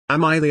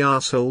Am I the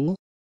asshole?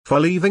 For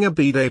leaving a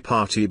bday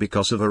party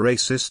because of a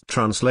racist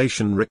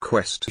translation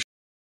request.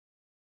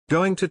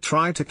 Going to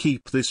try to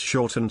keep this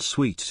short and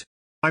sweet.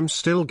 I'm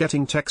still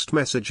getting text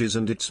messages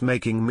and it's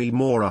making me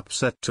more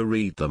upset to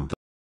read them.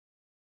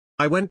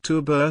 I went to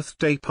a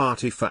birthday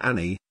party for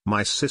Annie,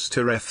 my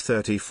sister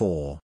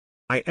F34.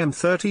 I am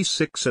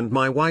 36 and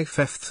my wife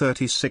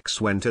F36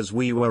 went as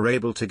we were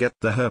able to get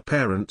her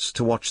parents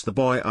to watch the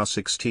boy our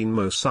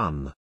 16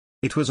 son.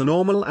 It was a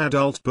normal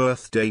adult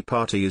birthday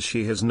party as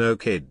she has no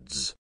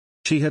kids.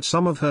 She had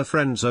some of her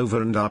friends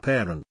over and our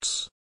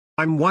parents.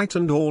 I'm white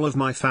and all of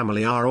my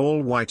family are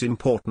all white,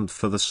 important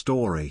for the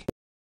story.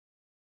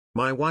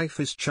 My wife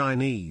is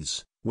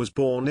Chinese, was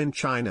born in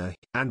China,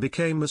 and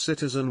became a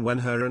citizen when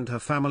her and her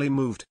family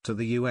moved to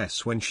the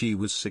US when she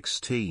was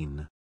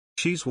 16.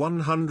 She's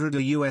 100%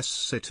 a US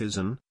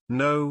citizen,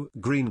 no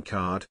green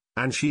card,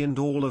 and she and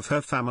all of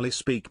her family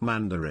speak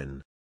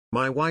Mandarin.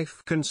 My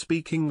wife can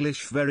speak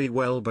English very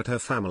well but her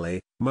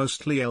family,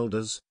 mostly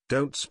elders,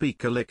 don't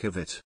speak a lick of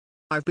it.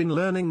 I've been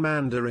learning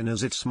Mandarin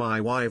as it's my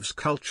wife's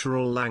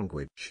cultural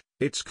language,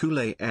 it's cool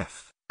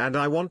AF, and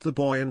I want the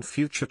boy and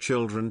future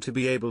children to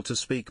be able to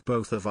speak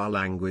both of our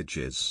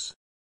languages.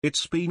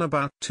 It's been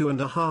about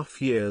 2.5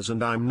 years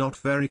and I'm not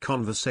very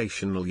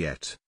conversational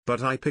yet,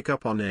 but I pick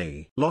up on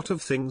a lot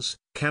of things,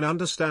 can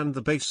understand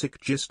the basic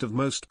gist of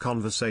most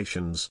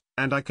conversations,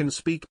 and I can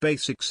speak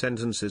basic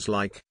sentences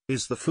like,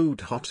 is the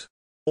food hot?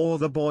 Or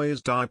the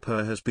boy's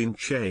diaper has been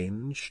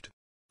changed?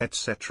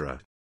 Etc.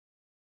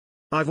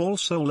 I've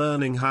also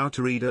learning how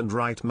to read and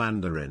write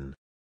Mandarin.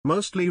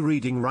 Mostly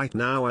reading right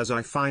now as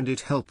I find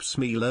it helps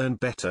me learn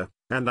better,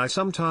 and I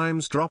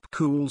sometimes drop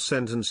cool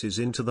sentences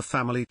into the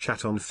family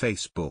chat on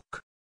Facebook.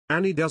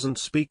 Annie doesn't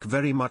speak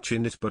very much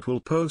in it but will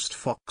post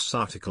Fox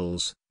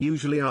articles,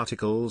 usually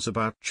articles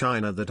about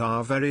China that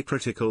are very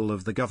critical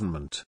of the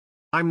government.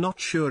 I'm not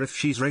sure if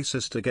she's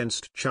racist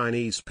against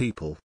Chinese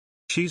people.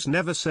 She's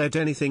never said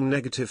anything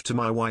negative to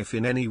my wife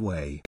in any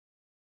way.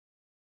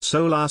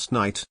 So last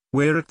night,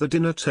 we're at the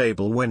dinner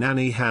table when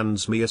Annie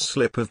hands me a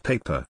slip of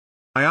paper.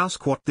 I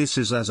ask what this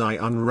is as I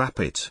unwrap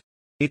it.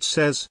 It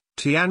says,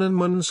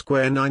 Tiananmen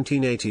Square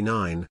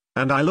 1989,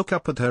 and I look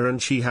up at her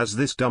and she has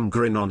this dumb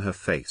grin on her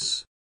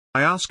face.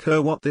 I ask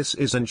her what this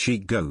is and she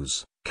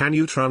goes, can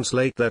you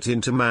translate that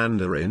into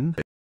Mandarin?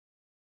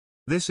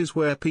 This is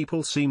where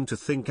people seem to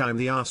think I'm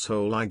the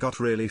asshole. I got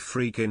really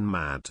freaking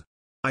mad.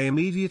 I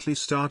immediately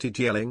started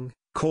yelling,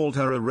 called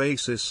her a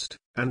racist,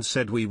 and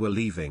said we were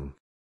leaving.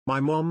 My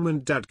mom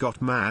and dad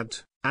got mad,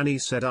 Annie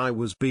said I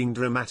was being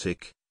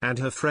dramatic, and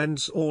her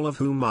friends, all of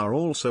whom are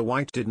also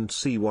white, didn't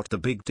see what the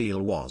big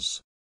deal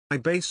was. I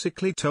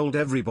basically told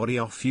everybody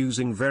off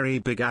using very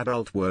big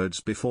adult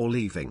words before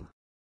leaving.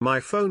 My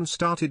phone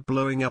started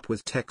blowing up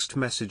with text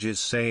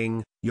messages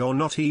saying, you're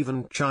not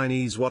even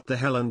Chinese, what the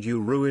hell, and you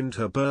ruined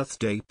her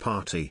birthday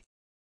party.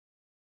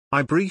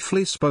 I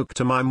briefly spoke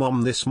to my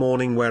mom this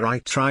morning where I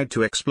tried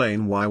to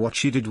explain why what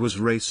she did was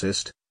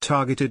racist,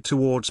 targeted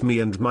towards me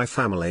and my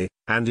family,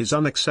 and is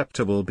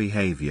unacceptable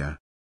behavior.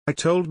 I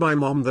told my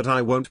mom that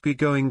I won't be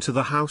going to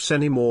the house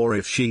anymore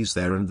if she's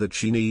there and that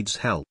she needs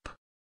help.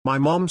 My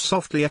mom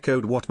softly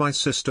echoed what my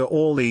sister,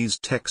 all these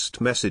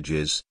text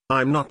messages,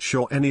 I'm not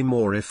sure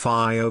anymore if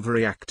I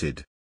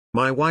overreacted.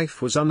 My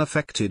wife was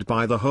unaffected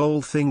by the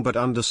whole thing but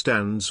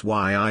understands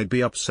why I'd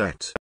be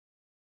upset.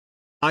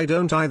 I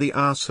the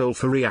asshole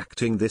for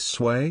reacting this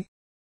way?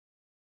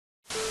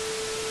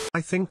 I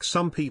think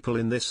some people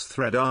in this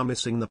thread are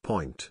missing the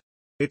point.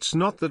 It's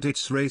not that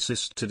it's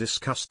racist to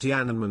discuss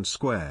Tiananmen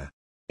Square.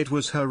 It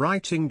was her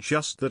writing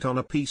just that on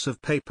a piece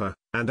of paper,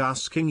 and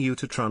asking you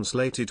to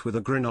translate it with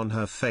a grin on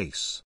her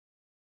face.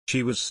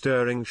 She was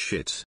stirring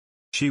shit.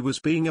 She was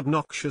being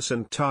obnoxious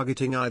and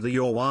targeting either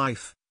your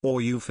wife, or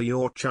you for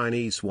your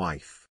Chinese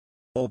wife.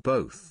 Or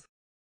both.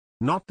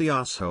 Not the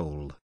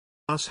asshole.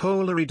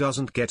 Assholery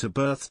doesn't get a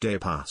birthday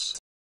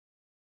pass.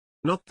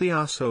 Not the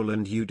asshole,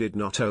 and you did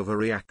not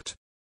overreact.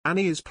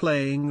 Annie is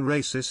playing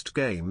racist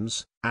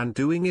games, and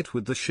doing it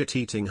with the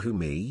shit-eating who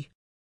me?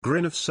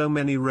 Grin of so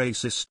many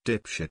racist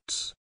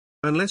dipshits.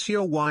 Unless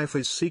your wife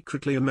is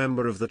secretly a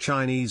member of the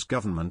Chinese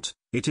government,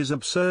 it is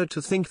absurd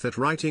to think that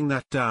writing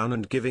that down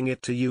and giving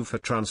it to you for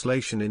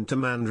translation into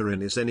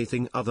Mandarin is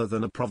anything other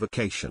than a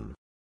provocation.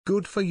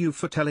 Good for you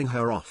for telling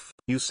her off.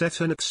 You set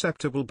an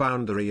acceptable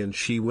boundary and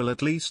she will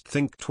at least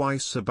think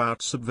twice about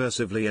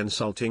subversively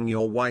insulting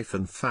your wife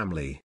and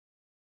family.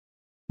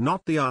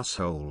 Not the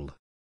asshole.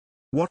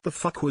 What the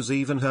fuck was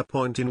even her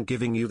point in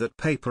giving you that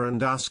paper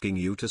and asking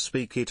you to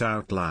speak it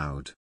out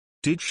loud?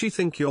 Did she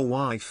think your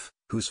wife,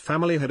 whose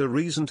family had a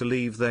reason to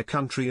leave their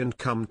country and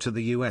come to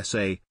the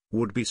USA,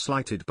 would be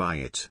slighted by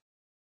it?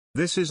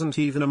 This isn't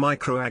even a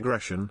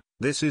microaggression,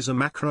 this is a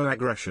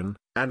macroaggression,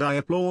 and I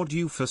applaud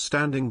you for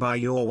standing by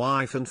your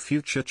wife and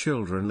future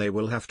children. They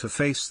will have to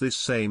face this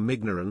same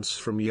ignorance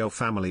from your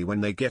family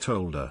when they get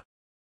older.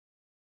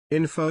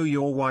 Info: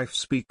 your wife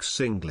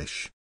speaks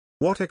English.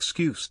 What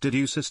excuse did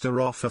your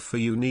sister offer for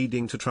you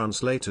needing to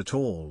translate at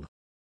all?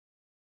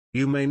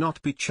 You may not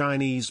be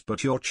Chinese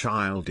but your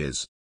child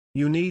is.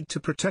 You need to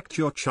protect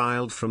your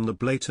child from the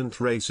blatant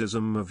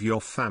racism of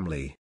your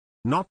family.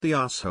 Not the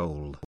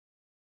asshole.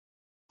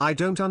 I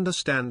don't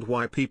understand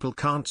why people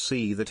can't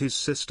see that his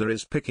sister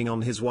is picking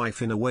on his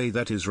wife in a way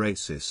that is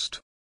racist.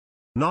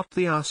 Not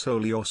the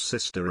asshole your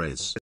sister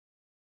is.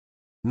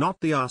 Not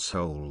the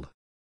asshole.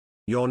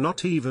 You're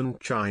not even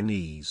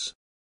Chinese.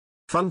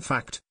 Fun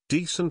fact,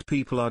 decent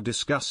people are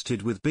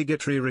disgusted with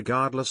bigotry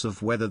regardless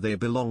of whether they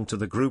belong to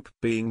the group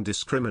being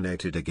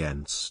discriminated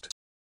against.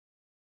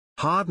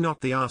 Hard not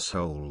the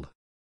asshole.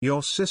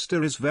 Your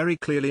sister is very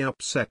clearly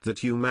upset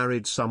that you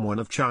married someone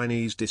of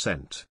Chinese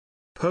descent.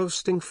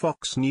 Posting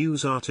Fox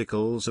News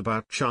articles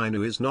about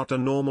China is not a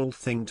normal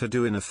thing to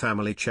do in a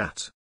family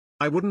chat.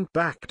 I wouldn't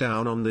back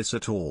down on this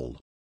at all.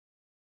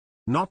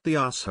 Not the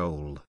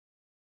asshole.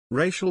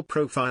 Racial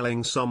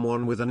profiling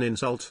someone with an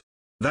insult?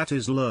 That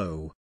is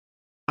low.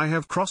 I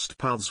have crossed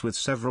paths with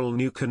several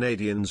new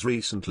Canadians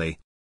recently,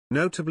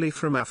 notably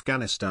from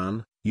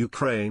Afghanistan,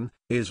 Ukraine,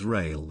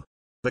 Israel.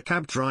 The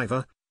cab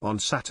driver, on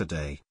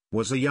Saturday,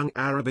 was a young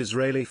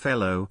Arab-Israeli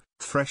fellow,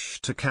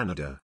 fresh to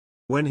Canada.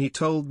 When he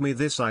told me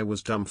this I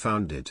was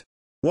dumbfounded.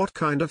 What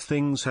kind of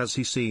things has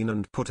he seen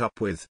and put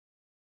up with?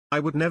 I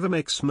would never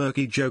make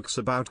smirky jokes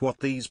about what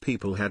these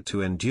people had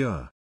to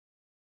endure.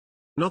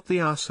 Not the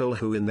asshole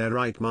who in their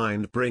right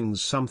mind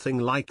brings something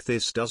like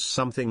this, does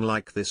something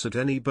like this at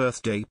any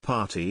birthday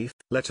party,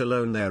 let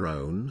alone their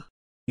own.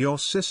 Your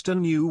sister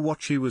knew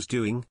what she was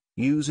doing,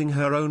 using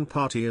her own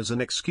party as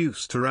an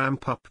excuse to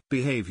ramp up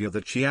behavior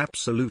that she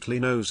absolutely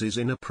knows is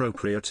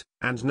inappropriate,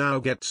 and now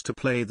gets to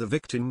play the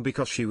victim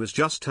because she was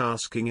just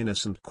asking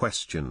innocent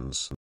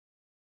questions.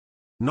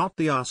 Not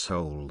the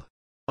asshole.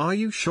 Are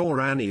you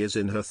sure Annie is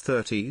in her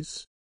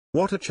 30s?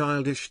 What a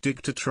childish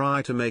dig to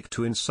try to make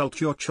to insult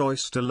your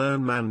choice to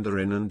learn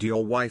Mandarin and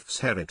your wife's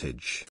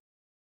heritage.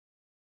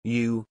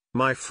 You,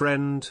 my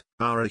friend,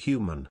 are a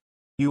human.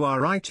 You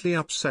are rightly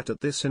upset at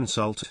this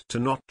insult to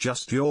not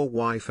just your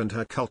wife and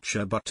her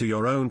culture but to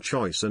your own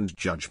choice and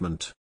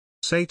judgment.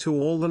 Say to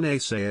all the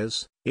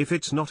naysayers, if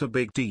it's not a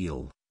big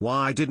deal,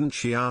 why didn't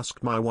she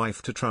ask my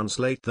wife to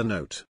translate the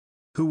note?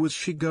 Who was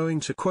she going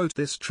to quote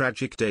this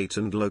tragic date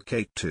and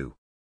locate to?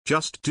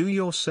 Just do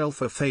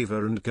yourself a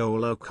favor and go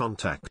low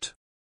contact.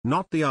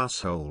 Not the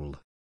asshole.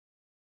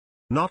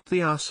 Not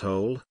the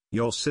asshole,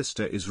 your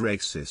sister is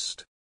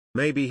racist.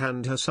 Maybe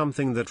hand her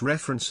something that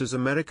references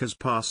America's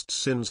past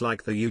sins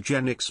like the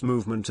eugenics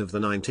movement of the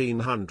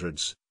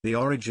 1900s, the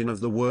origin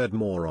of the word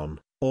moron,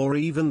 or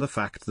even the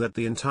fact that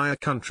the entire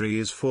country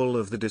is full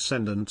of the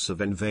descendants of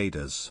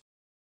invaders.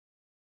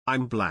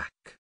 I'm black.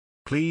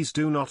 Please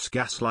do not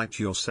gaslight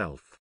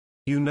yourself.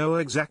 You know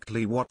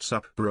exactly what's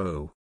up,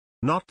 bro.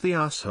 Not the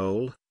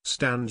asshole,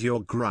 stand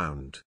your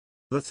ground.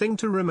 The thing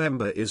to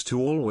remember is to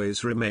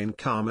always remain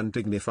calm and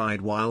dignified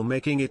while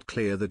making it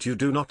clear that you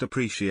do not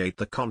appreciate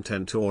the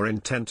content or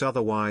intent,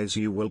 otherwise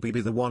you will be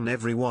the one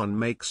everyone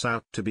makes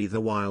out to be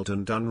the wild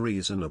and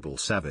unreasonable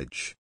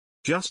savage.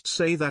 Just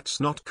say that's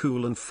not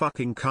cool and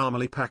fucking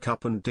calmly pack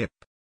up and dip.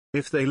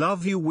 If they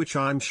love you, which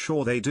I'm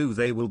sure they do,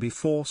 they will be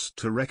forced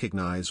to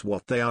recognize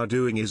what they are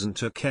doing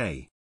isn't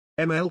okay.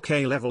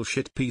 MLK level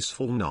shit,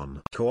 peaceful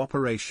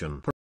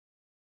non-cooperation.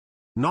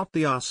 Not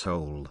the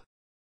asshole.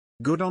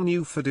 Good on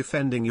you for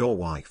defending your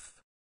wife.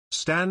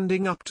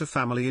 Standing up to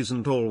family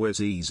isn't always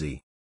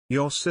easy.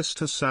 Your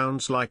sister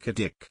sounds like a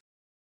dick.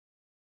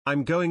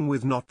 I'm going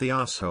with not the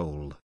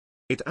asshole.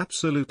 It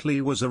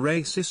absolutely was a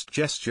racist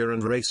gesture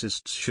and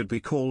racists should be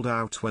called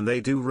out when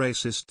they do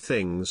racist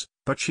things,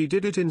 but she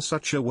did it in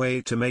such a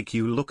way to make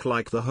you look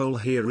like the whole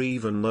here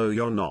even though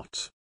you're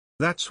not.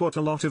 That's what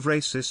a lot of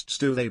racists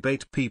do, they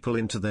bait people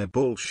into their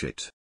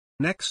bullshit.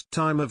 Next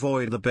time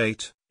avoid the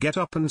bait, get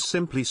up and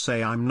simply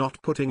say I'm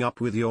not putting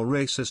up with your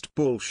racist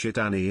bullshit,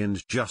 Annie,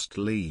 and just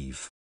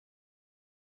leave.